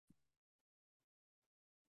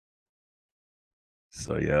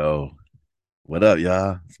So yo, what up,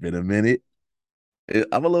 y'all? It's been a minute.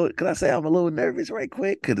 I'm a little. Can I say I'm a little nervous right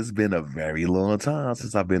quick? Cause it's been a very long time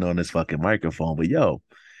since I've been on this fucking microphone. But yo,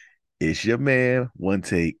 it's your man. One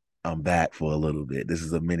take. I'm back for a little bit. This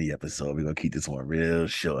is a mini episode. We're gonna keep this one real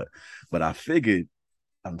short. But I figured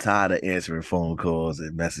I'm tired of answering phone calls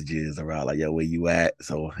and messages around like, yo, where you at?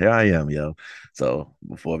 So here I am, yo. So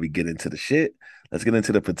before we get into the shit, let's get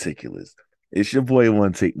into the particulars. It's your boy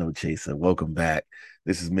One Take No Chaser. Welcome back.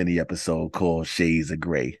 This is mini episode called Shades of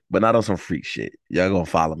Gray, but not on some freak shit. Y'all gonna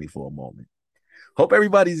follow me for a moment. Hope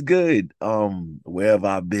everybody's good. Where have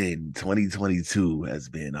I been? 2022 has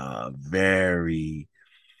been very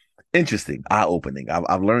interesting, eye-opening.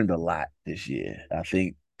 I've learned a lot this year. I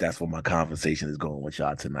think that's what my conversation is going with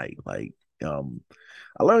y'all tonight. Um,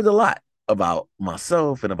 I learned a lot about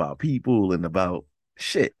myself and about people and about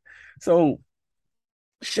shit. So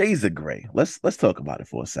shades of gray. Let's talk about it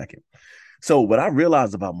for a second. So what I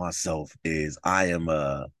realized about myself is I am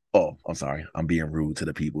oh, I'm sorry. I'm being rude to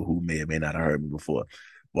the people who may or may not have heard me before.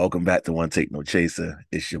 Welcome back to One Take No Chaser.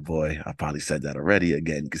 It's your boy. I probably said that already.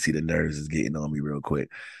 Again, you can see the nerves is getting on me real quick.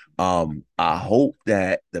 I hope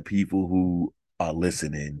that the people who are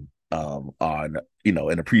listening are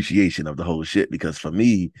an appreciation of the whole shit because for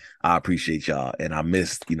me, I appreciate y'all and I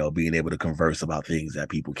missed, being able to converse about things that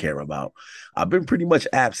people care about. I've been pretty much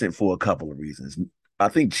absent for a couple of reasons. I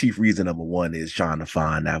think chief reason number one is trying to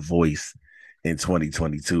find that voice in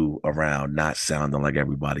 2022 around not sounding like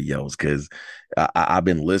everybody else because I've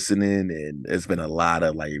been listening and it's been a lot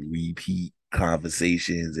of like repeat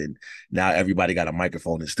conversations and now everybody got a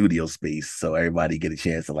microphone in studio space so everybody get a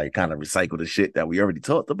chance to like kind of recycle the shit that we already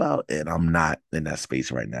talked about and I'm not in that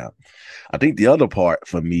space right now. I think the other part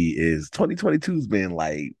for me is 2022's been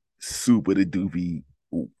like super the doopy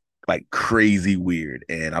like crazy weird.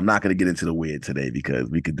 And I'm not going to get into the weird today because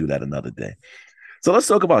we could do that another day. So let's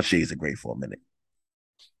talk about shades of gray for a minute.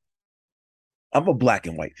 I'm a black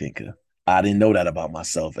and white thinker. I didn't know that about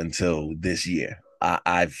myself until this year.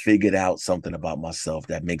 I figured out something about myself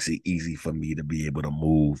that makes it easy for me to be able to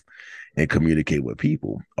move and communicate with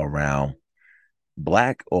people around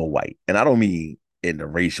black or white. And I don't mean in the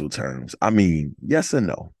racial terms, I mean yes and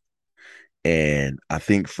no. And I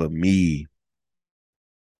think for me,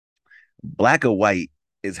 black or white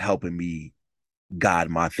is helping me guide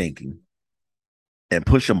my thinking and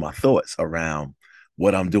pushing my thoughts around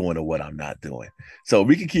what I'm doing or what I'm not doing. So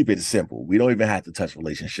we can keep it simple. We don't even have to touch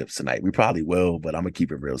relationships tonight. We probably will, but I'm gonna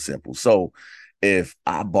keep it real simple. So if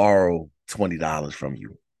I borrow $20 from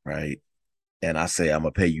you, right? And I say I'm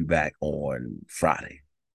gonna pay you back on Friday,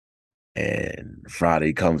 and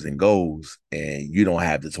Friday comes and goes, and you don't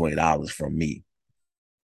have the $20 from me,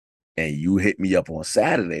 and you hit me up on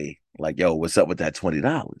Saturday, like, yo, what's up with that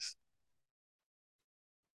 $20?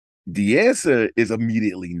 The answer is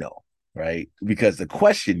immediately no, right? Because the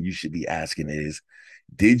question you should be asking is,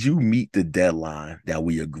 did you meet the deadline that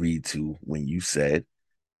we agreed to when you said,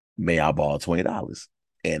 may I borrow $20?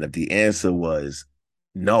 And if the answer was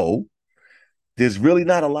no, there's really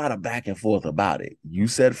not a lot of back and forth about it. You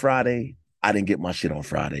said Friday, I didn't get my shit on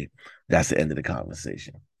Friday. That's the end of the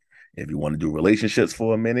conversation. If you want to do relationships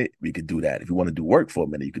for a minute, we could do that. If you want to do work for a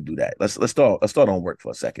minute, you could do that. Let's start on work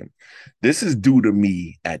for a second. This is due to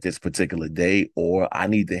me at this particular day, or I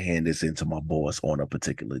need to hand this into my boss on a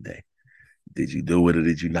particular day. Did you do it or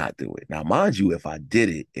did you not do it? Now, mind you, if I did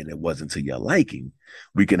it and it wasn't to your liking,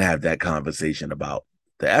 we can have that conversation about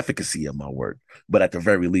the efficacy of my work. But at the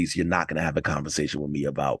very least, you're not going to have a conversation with me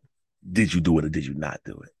about did you do it or did you not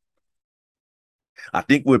do it? I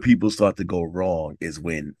think where people start to go wrong is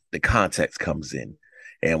when the context comes in.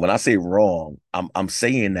 And when I say wrong, I'm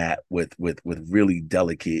saying that with really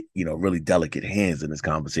delicate, really delicate hands in this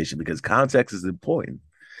conversation because context is important.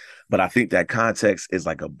 But I think that context is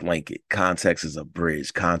like a blanket. Context is a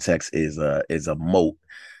bridge. Context is a moat.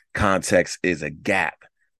 Context is a gap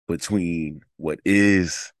between what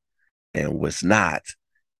is and what's not.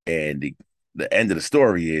 And the end of the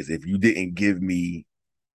story is if you didn't give me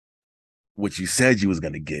what you said you was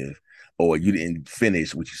going to give, or you didn't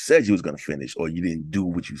finish what you said you was going to finish, or you didn't do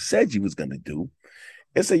what you said you was going to do,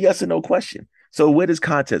 it's a yes or no question. So where does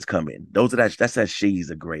context come in? That's that shades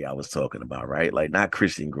of gray I was talking about, right? Like not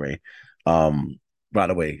Christian gray. Um, by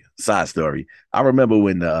the way, side story. I remember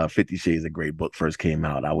when the 50 Shades of Grey book first came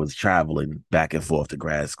out. I was traveling back and forth to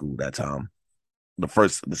grad school that time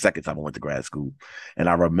the second time I went to grad school. And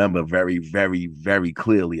I remember very, very, very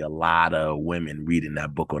clearly a lot of women reading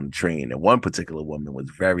that book on the train. And one particular woman was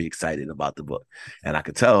very excited about the book. And I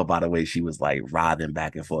could tell by the way she was like writhing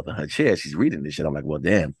back and forth in her chair. She's reading this shit. I'm like, well,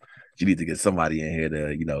 damn. You need to get somebody in here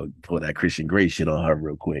to, pull that Christian Grey shit on her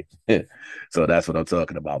real quick. So that's what I'm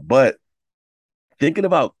talking about. But thinking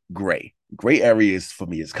about gray areas for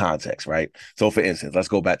me is context, right? So for instance, let's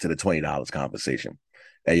go back to the $20 conversation.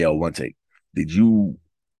 Hey, yo, one take. Did you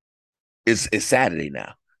it's Saturday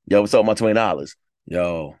now. Yo, what's up, my $20?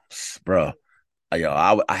 Yo, bro.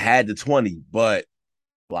 I had the 20, but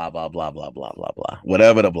blah blah blah blah blah blah blah.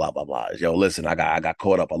 Whatever the blah blah blah is. Yo, listen, I got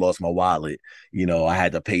caught up. I lost my wallet. I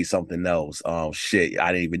had to pay something else. Shit.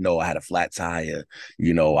 I didn't even know I had a flat tire.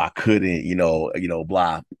 I couldn't,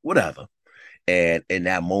 blah, whatever. And in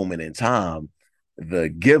that moment in time, the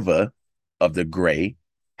giver of the gray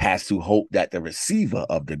has to hope that the receiver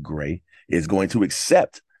of the gray is going to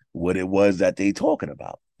accept what it was that they talking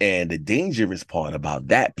about. And the dangerous part about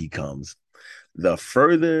that becomes the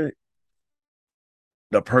further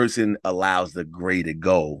the person allows the gray to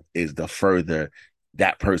go is the further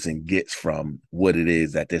that person gets from what it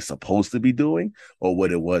is that they're supposed to be doing or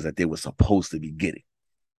what it was that they were supposed to be getting.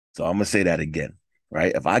 So I'm gonna say that again,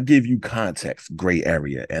 right? If I give you context, gray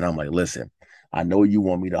area, and I'm like, listen, I know you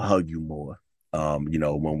want me to hug you more,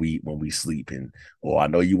 when we sleep, and or I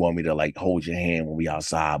know you want me to like hold your hand when we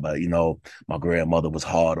outside, but my grandmother was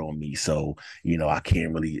hard on me, so I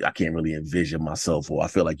can't really envision myself, or I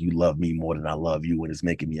feel like you love me more than I love you, and it's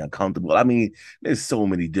making me uncomfortable. I mean, there's so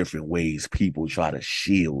many different ways people try to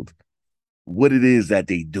shield what it is that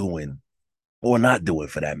they doing or not doing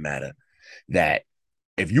for that matter. That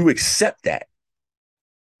if you accept that,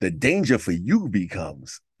 the danger for you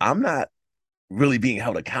becomes I'm not really being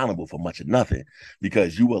held accountable for much of nothing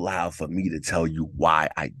because you allowed for me to tell you why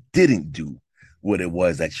I didn't do what it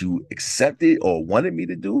was that you accepted or wanted me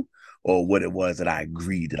to do or what it was that I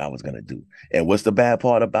agreed that I was going to do. And what's the bad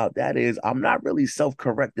part about that is I'm not really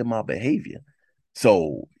self-correcting my behavior.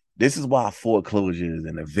 So this is why foreclosures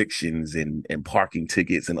and evictions and parking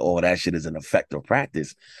tickets and all that shit is an effective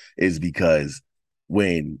practice is because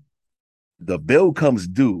when the bill comes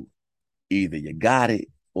due, either you got it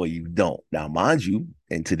or you don't. Now, mind you,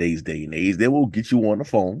 in today's day and age, they will get you on the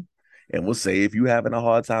phone and will say if you're having a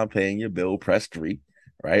hard time paying your bill, press 3,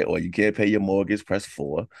 right? Or you can't pay your mortgage, press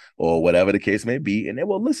 4, or whatever the case may be, and they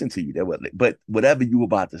will listen to you. But whatever you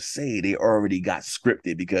about to say, they already got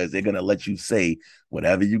scripted because they're gonna let you say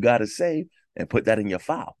whatever you got to say and put that in your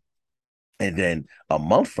file. And then a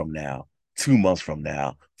month from now, 2 months from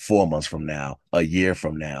now, 4 months from now, a year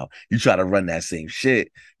from now, you try to run that same shit,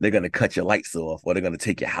 they're gonna cut your lights off, or they're gonna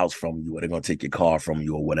take your house from you, or they're gonna take your car from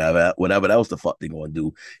you, or whatever else the fuck they're gonna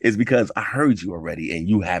do. Is because I heard you already and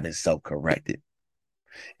you haven't self-corrected.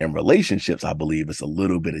 In relationships, I believe it's a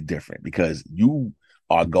little bit of different because you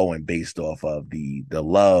are going based off of the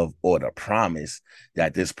love or the promise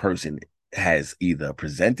that this person has either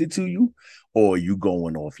presented to you or you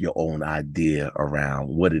going off your own idea around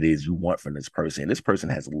what it is you want from this person. This person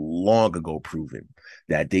has long ago proven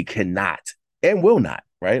that they cannot and will not,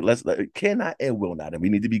 right? Let's cannot and will not. And we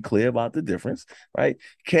need to be clear about the difference, right?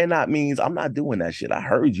 Cannot means I'm not doing that shit. I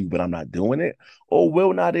heard you, but I'm not doing it. Or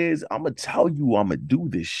will not is I'm gonna tell you I'm gonna do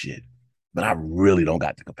this shit, but I really don't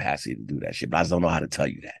got the capacity to do that shit. But I just don't know how to tell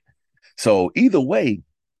you that. So either way,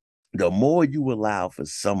 the more you allow for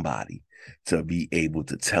somebody to be able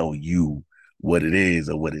to tell you what it is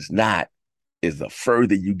or what it's not, is the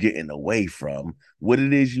further you getting away from what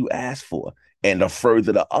it is you asked for. And the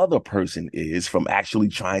further the other person is from actually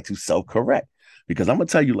trying to self-correct. Because I'm gonna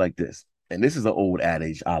tell you like this, and this is an old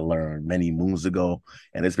adage I learned many moons ago,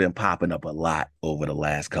 and it's been popping up a lot over the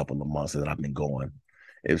last couple of months that I've been going.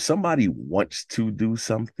 If somebody wants to do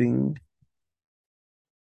something,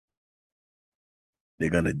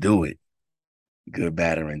 they're gonna do it, good,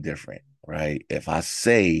 bad, or indifferent, right? If I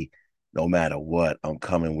say, no matter what, I'm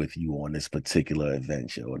coming with you on this particular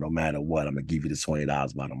adventure, or no matter what, I'm gonna give you the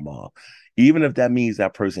 $20 by tomorrow, even if that means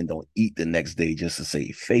that person don't eat the next day just to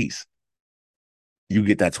save face, you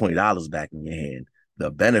get that $20 back in your hand.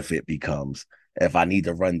 The benefit becomes if I need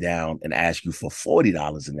to run down and ask you for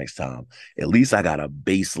 $40 the next time, at least I got a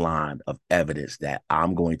baseline of evidence that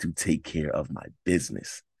I'm going to take care of my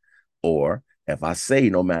business. Or if I say,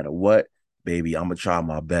 no matter what, baby, I'm gonna try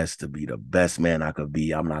my best to be the best man I could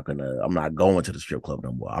be. I'm not going to the strip club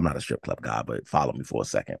no more. I'm not a strip club guy, but follow me for a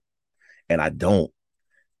second. And I don't.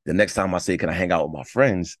 The next time I say, can I hang out with my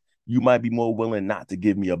friends? You might be more willing not to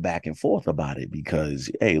give me a back and forth about it because,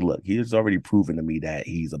 hey, look, he's already proven to me that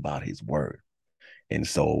he's about his word. And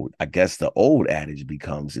so I guess the old adage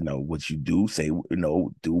becomes, what you do, say,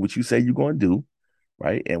 do what you say you're going to do,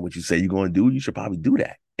 right? And what you say you're going to do, you should probably do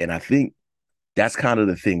that. And I think that's kind of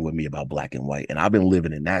the thing with me about black and white. And I've been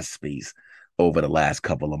living in that space over the last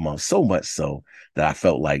couple of months, so much so that I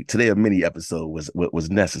felt like today a mini episode was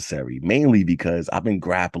necessary, mainly because I've been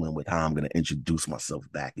grappling with how I'm going to introduce myself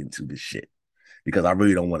back into this shit because I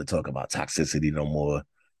really don't want to talk about toxicity no more.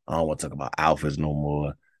 I don't want to talk about alphas no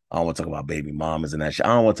more. I don't want to talk about baby mamas and that shit. I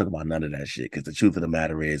don't want to talk about none of that shit because the truth of the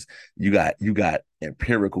matter is, you got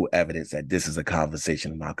empirical evidence that this is a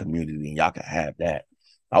conversation in our community, and y'all can have that.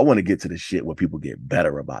 I want to get to the shit where people get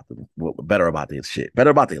better about them, better about their shit, better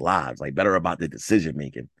about their lives, like better about their decision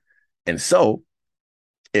making. And so,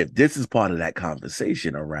 if this is part of that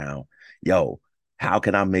conversation around, yo, how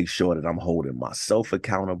can I make sure that I'm holding myself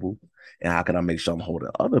accountable? And how can I make sure I'm holding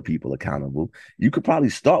other people accountable? You could probably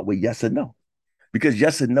start with yes and no, because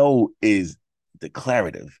yes and no is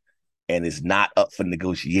declarative and it's not up for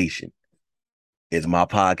negotiation. Is my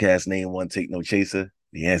podcast name One Take No Chaser?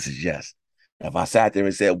 The answer is yes. If I sat there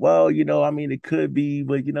and said, well, I mean, it could be,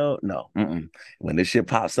 but no. Mm-mm. When this shit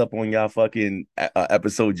pops up on y'all fucking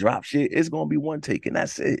episode drop shit, it's going to be one take and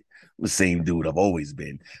that's it. I'm the same dude I've always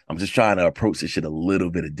been. I'm just trying to approach this shit a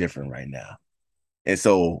little bit of different right now. And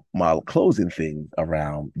so my closing thing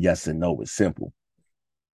around yes and no is simple.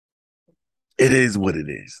 It is what it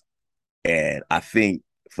is. And I think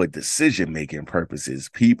for decision making purposes,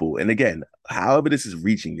 people, and again, however this is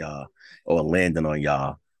reaching y'all or landing on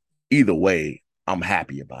y'all, either way, I'm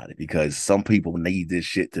happy about it because some people need this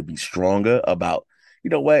shit to be stronger about, you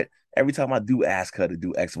know what? Every time I do ask her to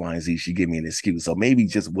do X, Y, and Z, she give me an excuse. So maybe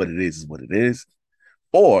just what it is what it is.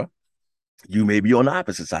 Or you may be on the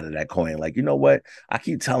opposite side of that coin. Like, you know what? I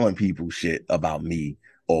keep telling people shit about me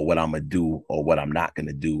or what I'm gonna do or what I'm not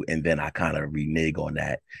gonna do, and then I kind of renege on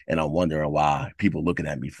that, and I'm wondering why people looking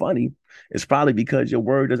at me funny. It's probably because your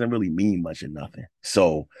word doesn't really mean much or nothing.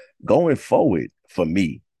 So going forward, for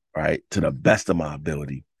me, right, to the best of my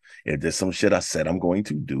ability, if there's some shit I said I'm going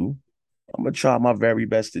to do, I'm gonna try my very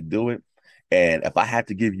best to do it. And if I have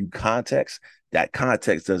to give you context, that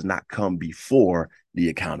context does not come before the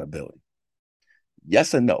accountability.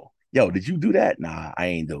 Yes or no? Yo, did you do that? Nah, I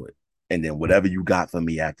ain't do it. And then whatever you got for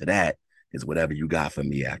me after that is whatever you got for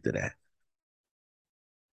me after that.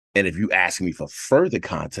 And if you ask me for further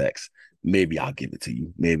context, maybe I'll give it to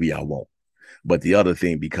you. Maybe I won't. But the other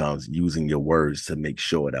thing becomes using your words to make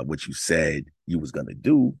sure that what you said you was going to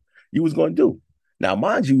do, you was going to do. Now,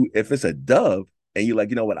 mind you, if it's a dove and you're like,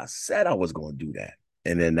 you know what, I said I was going to do that.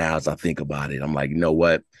 And then now as I think about it, I'm like, you know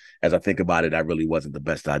what? As I think about it, that really wasn't the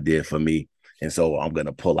best idea for me. And so I'm going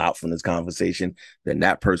to pull out from this conversation. Then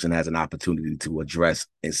that person has an opportunity to address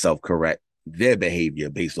and self-correct their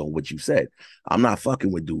behavior based on what you said. I'm not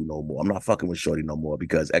fucking with dude no more. I'm not fucking with shorty no more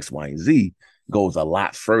because X, Y, and Z goes a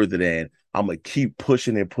lot further than I'm going to keep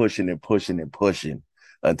pushing and pushing and pushing and pushing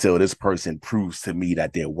until this person proves to me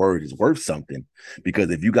that their word is worth something.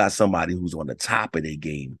 Because if you got somebody who's on the top of their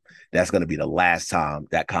game, that's going to be the last time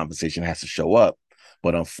that conversation has to show up.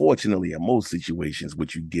 But unfortunately, in most situations,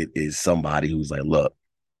 what you get is somebody who's like, look,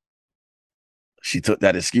 she took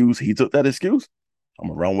that excuse. He took that excuse. I'm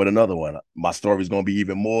going to run with another one. My story is going to be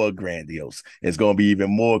even more grandiose. It's going to be even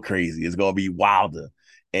more crazy. It's going to be wilder.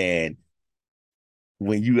 And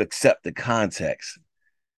when you accept the context,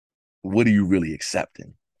 what are you really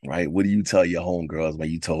accepting? Right? What do you tell your homegirls when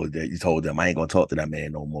you told them I ain't gonna talk to that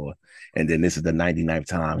man no more? And then this is the 99th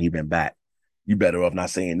time he been back. You better off not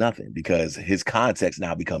saying nothing because his context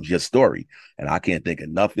now becomes your story. And I can't think of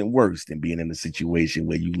nothing worse than being in a situation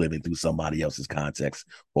where you living through somebody else's context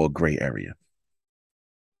or gray area.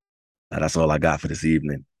 Now, that's all I got for this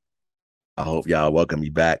evening. I hope y'all welcome me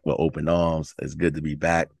back with open arms. It's good to be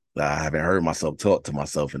back. I haven't heard myself talk to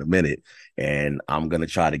myself in a minute, and I'm gonna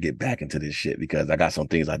try to get back into this shit because I got some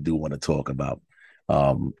things I do want to talk about.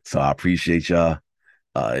 So I appreciate y'all.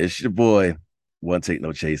 It's your boy, One Take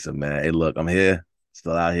No Chaser, man. Hey, look, I'm here,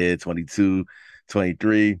 still out here, 22,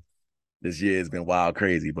 23. This year has been wild,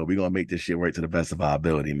 crazy, but we're gonna make this shit work to the best of our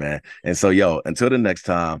ability, man. And so, yo, until the next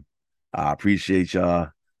time, I appreciate y'all.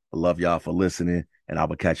 I love y'all for listening, and I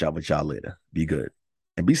will catch up with y'all later. Be good.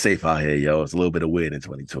 And be safe out here, yo. It's a little bit of weird in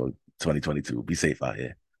 2022. Be safe out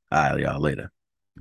here. All right, y'all. Later.